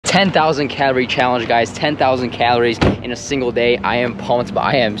10,000 calorie challenge, guys. 10,000 calories in a single day. I am pumped, but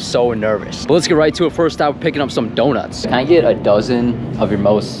I am so nervous. But let's get right to it. First stop, picking up some donuts. Can I get a dozen of your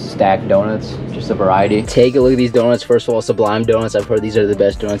most stacked donuts? Just a variety. Take a look at these donuts. First of all, Sublime donuts. I've heard these are the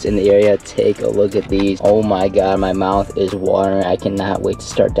best donuts in the area. Take a look at these. Oh my God, my mouth is watering. I cannot wait to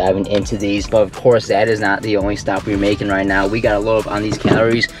start diving into these. But of course, that is not the only stop we're making right now. We gotta load up on these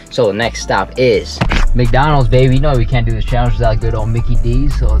calories. So the next stop is McDonald's, baby. You know we can't do this challenge without good old Mickey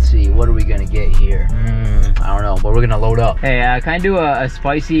D's. So let's see, what are we gonna get here? I don't know, but we're gonna load up. Hey, can I do a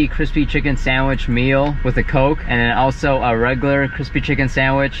spicy crispy chicken sandwich meal with a Coke, and then also a regular crispy chicken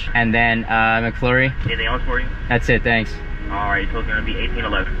sandwich, and then McFlurry? Anything else for you? That's it, thanks. All right, so it's gonna be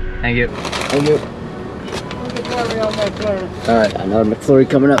 1811. Thank you. Thank you. All right, another McFlurry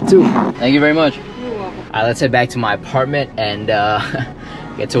coming up too. Thank you very much. You're welcome. All right, let's head back to my apartment and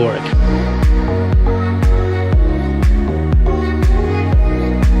get to work.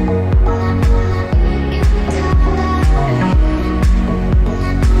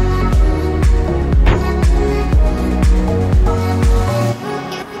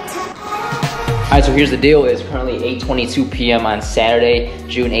 All right, so here's the deal. It's currently 8:22 p.m. on Saturday,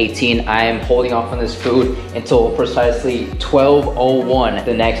 June 18. I am holding off on this food until precisely 12:01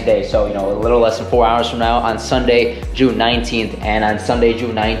 the next day. So, you know, a little less than 4 hours from now on Sunday, June 19th. And on Sunday,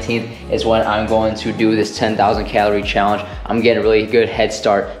 June 19th is when I'm going to do this 10,000 calorie challenge. I'm getting a really good head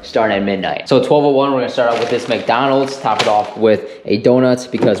start starting at midnight. So 12:01, we're gonna start out with this McDonald's, top it off with a donut,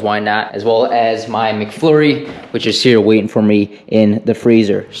 because why not? As well as my McFlurry, which is here waiting for me in the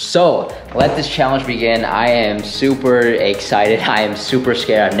freezer. So let this challenge begin. I am super excited. I am super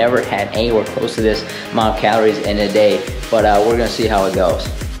scared. I've never had anywhere close to this amount of calories in a day, but we're gonna see how it goes.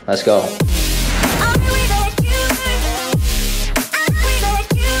 Let's go.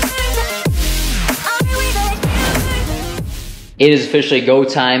 It is officially go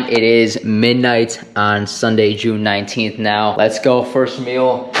time. It is midnight on Sunday, June 19th now. Let's go, first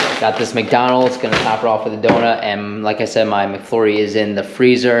meal. Got this McDonald's, gonna top it off with a donut, and like I said, my McFlurry is in the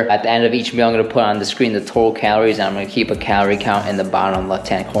freezer. At the end of each meal, I'm gonna put on the screen the total calories, and I'm gonna keep a calorie count in the bottom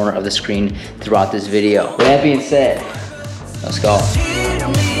left-hand corner of the screen throughout this video. With that being said, let's go.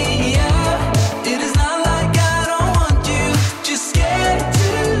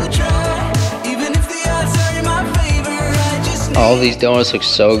 All these donuts look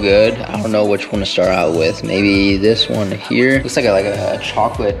so good. I don't know which one to start out with. Maybe this one here. Looks like a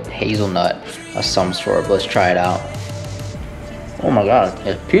chocolate hazelnut of some sort, but let's try it out. Oh my God,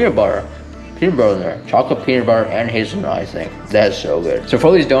 it's peanut butter. Peanut butter in there. Chocolate, peanut butter, and hazelnut, I think. That's so good. So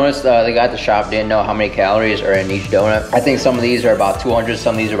for these donuts, the guy at the shop didn't know how many calories are in each donut. I think some of these are about 200,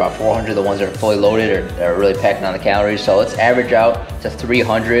 some of these are about 400. The ones that are fully loaded are really packing on the calories. So let's average out to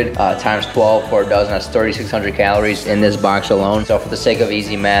 300 times 12 for a dozen. That's 3,600 calories in this box alone. So for the sake of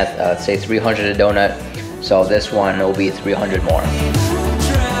easy math, let's say 300 a donut. So this one will be 300 more.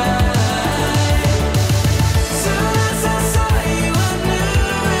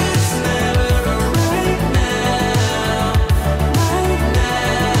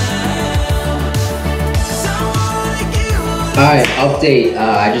 Alright, update.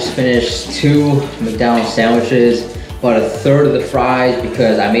 I just finished 2 McDonald's sandwiches, about a third of the fries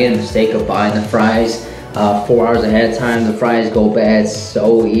because I made a mistake of buying the fries 4 hours ahead of time. The fries go bad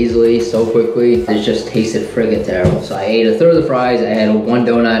so easily, so quickly. It just tasted friggin' terrible. So I ate a third of the fries, I had 1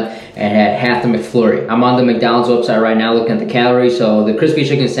 donut, and had half the McFlurry. I'm on the McDonald's website right now looking at the calories. So the crispy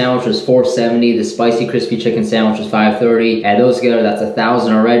chicken sandwich was 470. The spicy crispy chicken sandwich was 530. Add those together, that's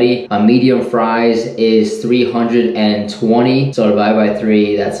 1,000 already. A medium fries is 320. So divide by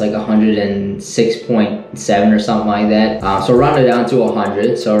 3, that's like 106.7 or something like that. So round it down to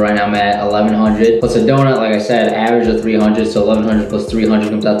 100. So right now I'm at 1,100. Plus a donut, like I said, average of 300. So 1,100 plus 300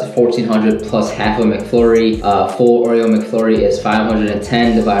 comes out to 1,400 plus half a McFlurry. Full Oreo McFlurry is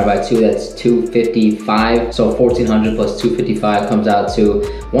 510 divided by 2, that's 255. So 1,400 plus 255 comes out to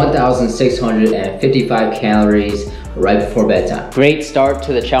 1,655 calories right before bedtime. Great start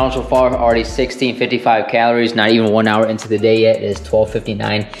to the challenge so far. Already 1,655 calories, not even 1 hour into the day yet. It is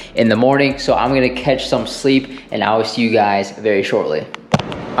 12:59 in the morning. So I'm gonna catch some sleep and I will see you guys very shortly.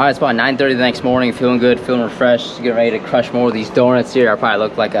 All right, it's about 9:30 the next morning. Feeling good, feeling refreshed. Getting ready to crush more of these donuts here. I probably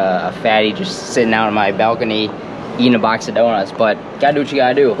look like a fatty just sitting out on my balcony eating a box of donuts, but gotta do what you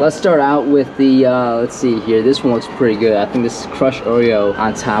gotta do. Let's start out with the, let's see here. This one looks pretty good. I think this is crushed Oreo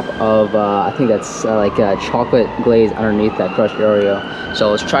on top of, I think that's like a chocolate glaze underneath that crushed Oreo. So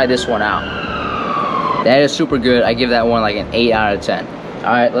let's try this one out. That is super good. I give that one like an 8 out of 10.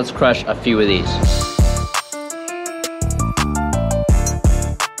 All right, let's crush a few of these.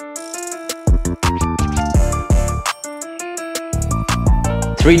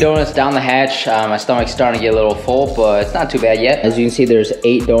 3 donuts down the hatch. My stomach's starting to get a little full, but it's not too bad yet. As you can see, there's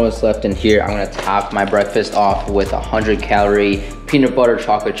 8 donuts left in here. I'm gonna top my breakfast off with a 100-calorie peanut butter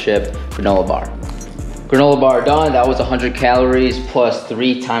chocolate chip granola bar. Granola bar done. That was 100 calories plus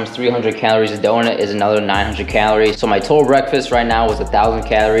 3 times 300 calories a donut is another 900 calories. So my total breakfast right now was 1,000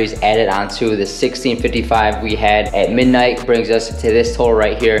 calories added onto the 1655 we had at midnight, brings us to this total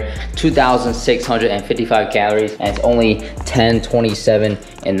right here, 2,655 calories, and it's only 10:27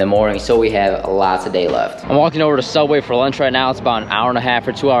 in the morning, so we have lots of day left. I'm walking over to Subway for lunch right now. It's about an hour and a half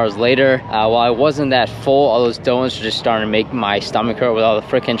or 2 hours later. While I wasn't that full, all those donuts are just starting to make my stomach hurt with all the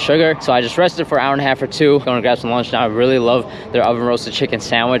freaking sugar. So I just rested for an hour and a half or 2. Going to grab some lunch now. I really love their oven roasted chicken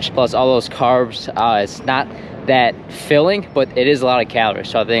sandwich, plus all those carbs. It's not that filling, but it is a lot of calories,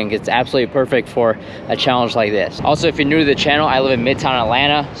 so I think it's absolutely perfect for a challenge like this. Also, if you're new to the channel, I live in Midtown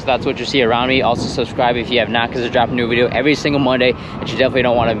Atlanta, so that's what you see around me. Also subscribe if you have not, because I drop a new video every single Monday that you definitely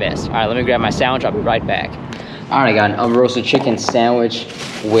don't want to miss. All right, let me grab my sandwich. I'll be right back. All right, I got an oven roasted chicken sandwich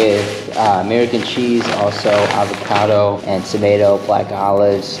with American cheese, also avocado and tomato, black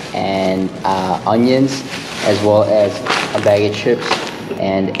olives, and onions, as well as a bag of chips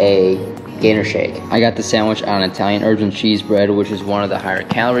and a Gainer shake. I got the sandwich on Italian herbs and cheese bread, which is one of the higher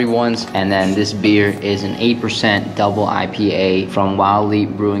calorie ones. And then this beer is an 8% double IPA from Wild Leap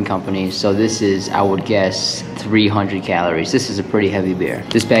Brewing Company. So this is, I would guess, 300 calories. This is a pretty heavy beer.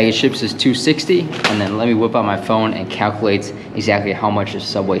 This bag of chips is $2.60. And then let me whip out my phone and calculate exactly how much a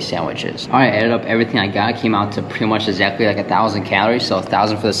Subway sandwich is. All right, I added up everything I got. It came out to pretty much exactly like 1,000 calories. So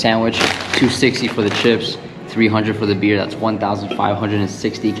 1,000 for the sandwich, $2.60 for the chips, 300 for the beer. That's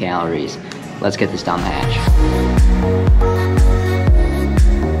 1,560 calories. Let's get this down the hatch.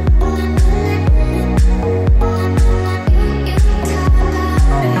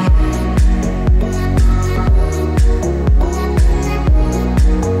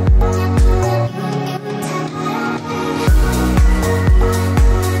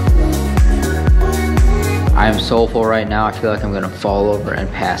 I am so full right now, I feel like I'm gonna fall over and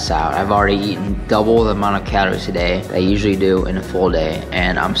pass out. I've already eaten double the amount of calories a day that I usually do in a full day,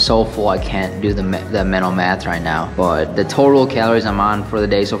 and I'm so full I can't do the mental math right now. But the total calories I'm on for the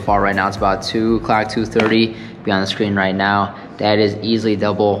day so far right now, it's about 2 o'clock, 2:30. Be on the screen right now. That is easily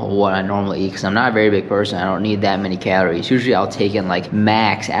double what I normally eat, because I'm not a very big person. I don't need that many calories. Usually I'll take in like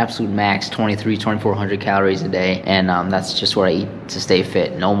max, absolute max, 2,400 calories a day, and that's just what I eat to stay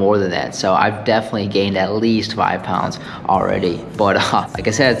fit, no more than that. So I've definitely gained at least 5 pounds already. But like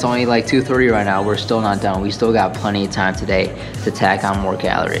I said, it's only like 2:30 right now. We're still not done. We still got plenty of time today to tack on more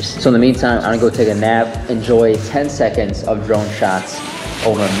calories. So in the meantime, I'm gonna go take a nap, enjoy 10 seconds of drone shots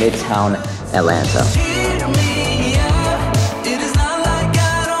over Midtown Atlanta.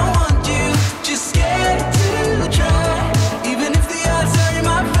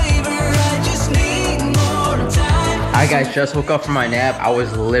 Alright guys, just woke up from my nap. I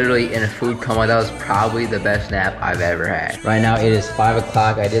was literally in a food coma. That was probably the best nap I've ever had. Right now it is 5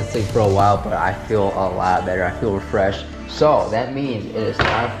 o'clock. I did sleep for a while, but I feel a lot better. I feel refreshed. So that means it is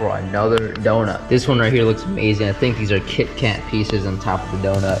time for another donut. This one right here looks amazing. I think these are Kit Kat pieces on top of the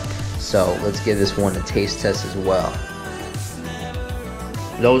donut. So let's give this one a taste test as well.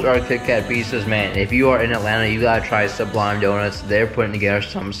 Those are Kit Kat pieces, man. If you are in Atlanta, you gotta try Sublime Donuts. They're putting together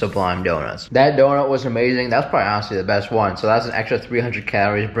some Sublime Donuts. That donut was amazing. That's probably honestly the best one. So that's an extra 300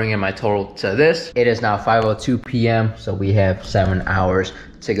 calories, bringing my total to this. It is now 5:02 p.m., so we have 7 hours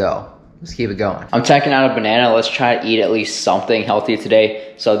to go. Let's keep it going. I'm checking out a banana. Let's try to eat at least something healthy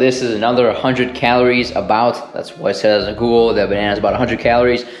today. So this is another 100 calories about. That's what it says on Google. The banana is about 100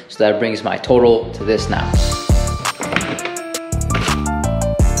 calories. So that brings my total to this now.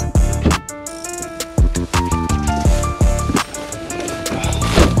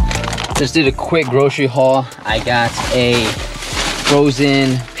 Just did a quick grocery haul. I got a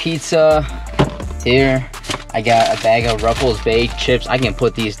frozen pizza here. I got a bag of Ruffles baked chips. I can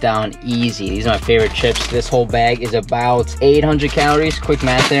put these down easy. These are my favorite chips. This whole bag is about 800 calories. Quick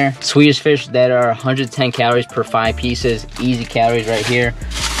math there. Swedish fish that are 110 calories per 5 pieces. Easy calories right here.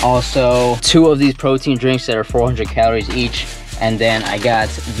 Also, 2 of these protein drinks that are 400 calories each. And then I got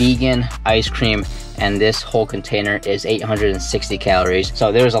vegan ice cream, and this whole container is 860 calories.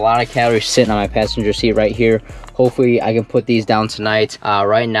 So there's a lot of calories sitting on my passenger seat right here hopefully I can put these down tonight.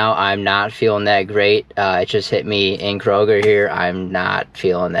 Right now I'm not feeling that great. It just hit me in Kroger here. I'm not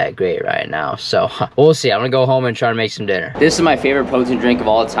feeling that great right now, so we'll see. I'm gonna go home and try to make some dinner. This is my favorite protein drink of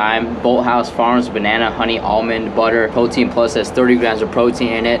all time. Bolthouse Farms banana honey almond butter protein plus. Has 30 grams of protein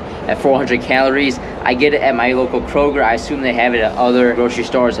in it at 400 calories. I get it at my local Kroger. I assume they have it at other grocery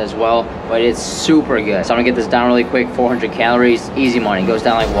stores as well, but it's super good. So I'm gonna get this down really quick. 400 calories, easy money, goes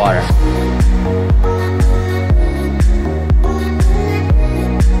down like water.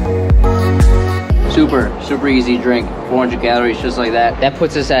 Super easy drink. 400 calories, just like that. That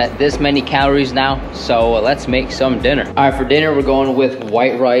puts us at this many calories now, so let's make some dinner. All right, for dinner we're going with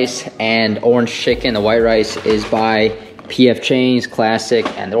white rice and orange chicken. The white rice is by PF Chang's Classic,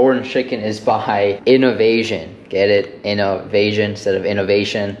 and the orange chicken is by Innovation. Get it? Innovation instead of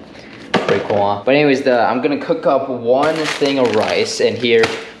innovation. Pretty cool, huh? But anyways, I'm gonna cook up one thing of rice in here,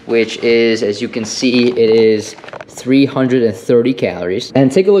 which is, as you can see, it is 330 calories.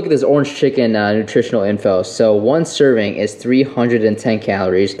 And take a look at this orange chicken nutritional info. So one serving is 310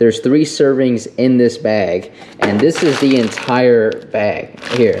 calories. There's 3 servings in this bag, and this is the entire bag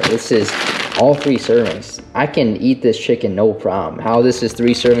here. This is all 3 servings. I can eat this chicken no problem. How this is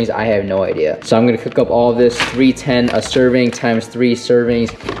 3 servings, I have no idea. So I'm gonna cook up all of this. 310 a serving times 3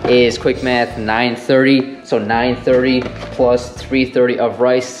 servings is, quick math, 930. So 930 plus 330 of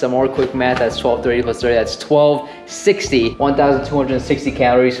rice. Some more quick math, that's 1230 plus 30, that's 1260. 1,260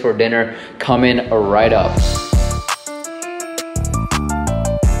 calories for dinner coming right up.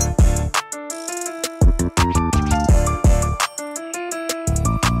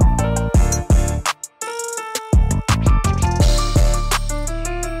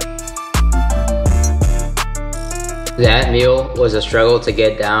 That meal was a struggle to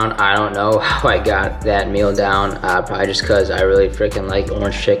get down. I don't know how I got that meal down. Probably just because I really freaking like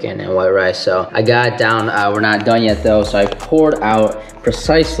orange chicken and white rice. So I got it down. We're not done yet though. So I poured out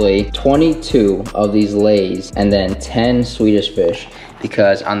precisely 22 of these Lay's and then 10 Swedish fish,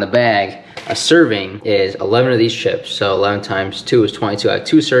 because on the bag, a serving is 11 of these chips. So 11 times 2 is 22. I have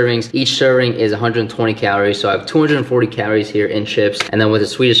 2 servings. Each serving is 120 calories. So I have 240 calories here in chips. And then with the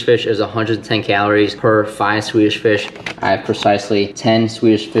Swedish fish is 110 calories per 5 Swedish fish. I have precisely 10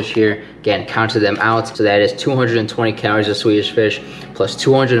 Swedish fish here. Again, counted them out. So that is 220 calories of Swedish fish plus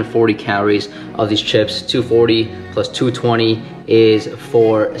 240 calories of these chips. 240 plus 220 is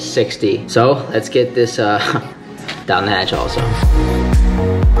 460. So let's get this down the hatch also.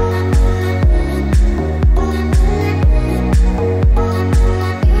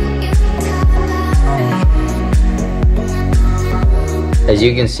 As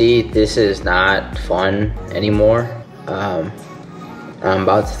you can see, this is not fun anymore. I'm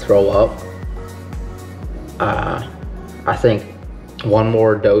about to throw up. I think one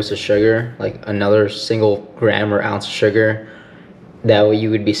more dose of sugar, like another single gram or ounce of sugar, that way you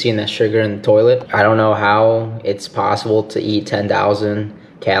would be seeing that sugar in the toilet. I don't know how it's possible to eat 10,000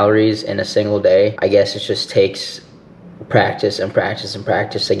 calories in a single day. I guess it just takes practice and practice and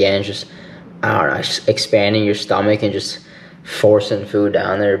practice. Again, just, I don't know, just expanding your stomach and just forcing food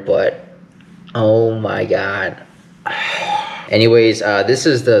down there. But oh my god. Anyways, this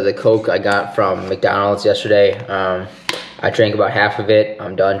is the Coke I got from McDonald's yesterday. I drank about half of it.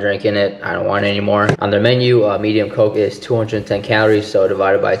 I'm done drinking it. I don't want it anymore. On their menu, medium Coke is 210 calories, so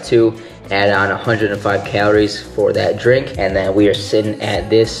divided by 2, add on 105 calories for that drink, and then we are sitting at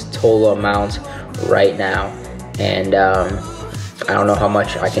this total amount right now. And I don't know how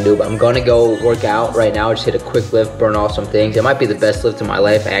much I can do, but I'm gonna go work out right now. Just hit a quick lift, burn off some things. It might be the best lift of my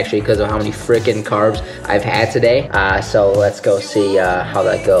life, actually, because of how many freaking carbs I've had today. So let's go see how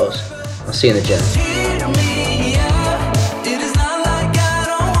that goes. I'll see you in the gym.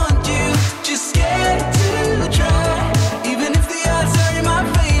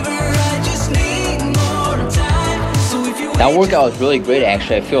 That workout was really great,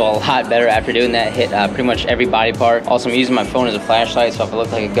 actually. I feel a lot better after doing that. Hit pretty much every body part. Also, I'm using my phone as a flashlight, so if I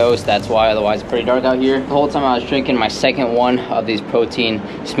look like a ghost, that's why. Otherwise, it's pretty dark out here. The whole time I was drinking my second one of these protein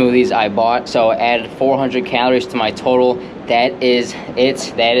smoothies I bought. So I added 400 calories to my total. That is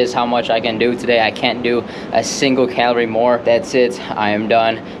it. That is how much I can do today. I can't do a single calorie more. That's it. I am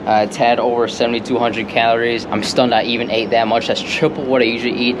done. A tad over 7,200 calories. I'm stunned I even ate that much. That's triple what I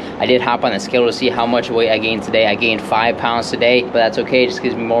usually eat. I did hop on the scale to see how much weight I gained today. I gained 5 pounds today, but that's okay. It just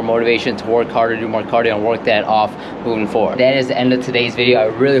gives me more motivation to work harder, do more cardio, and work that off moving forward. That is the end of today's video. I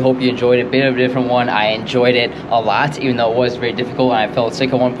really hope you enjoyed it. Bit of a different one. I enjoyed it a lot, even though it was very difficult and I felt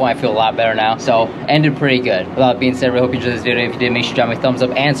sick at one point. I feel a lot better now. So ended pretty good. With that being said, I really hope you enjoyed this video. If you did, make sure to drop me a thumbs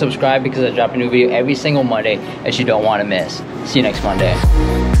up and subscribe, because I drop a new video every single Monday that you don't want to miss. See you next Monday.